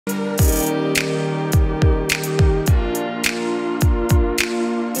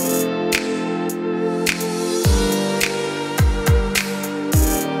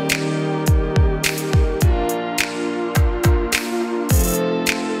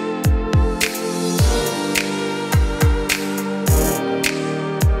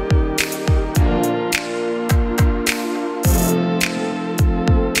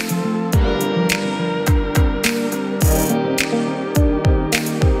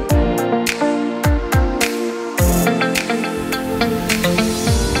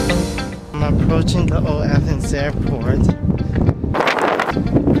Athens Airport.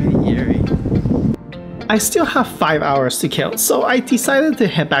 Pretty eerie. I still have 5 hours to kill, so I decided to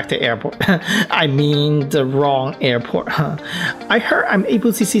head back to the airport. I mean, the wrong airport, huh? I heard I'm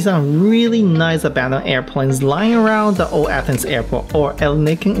able to see some really nice abandoned airplanes lying around the Old Athens Airport or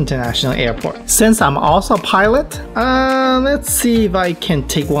Ellinikon International Airport. Since I'm also a pilot, let's see if I can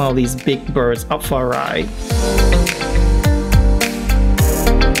take one of these big birds up for a ride.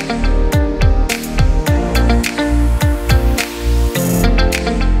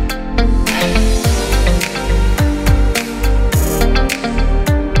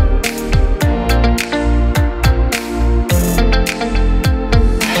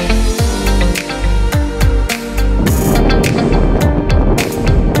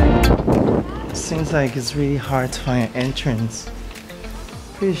 Seems like it's really hard to find an entrance.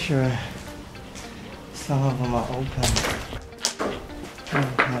 Pretty sure some of them are open.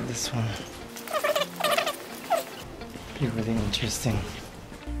 Oh, not this one. Be really interesting.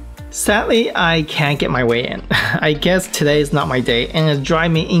 Sadly, I can't get my way in. I guess today is not my day, and it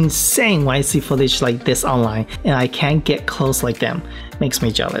drives me insane when I see footage like this online and I can't get close like them. Makes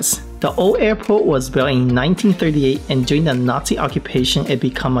me jealous. The old airport was built in 1938, and during the Nazi occupation it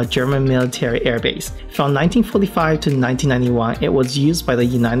became a German military airbase. From 1945 to 1991, it was used by the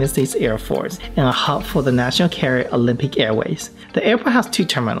United States Air Force and a hub for the national carrier Olympic Airways. The airport has two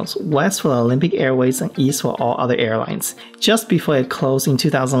terminals, west for the Olympic Airways and east for all other airlines. Just before it closed in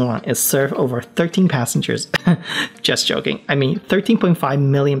 2001, it served over 13 passengers. Just joking, I mean 13.5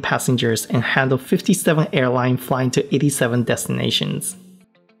 million passengers and handled 57 airlines flying to 87 destinations.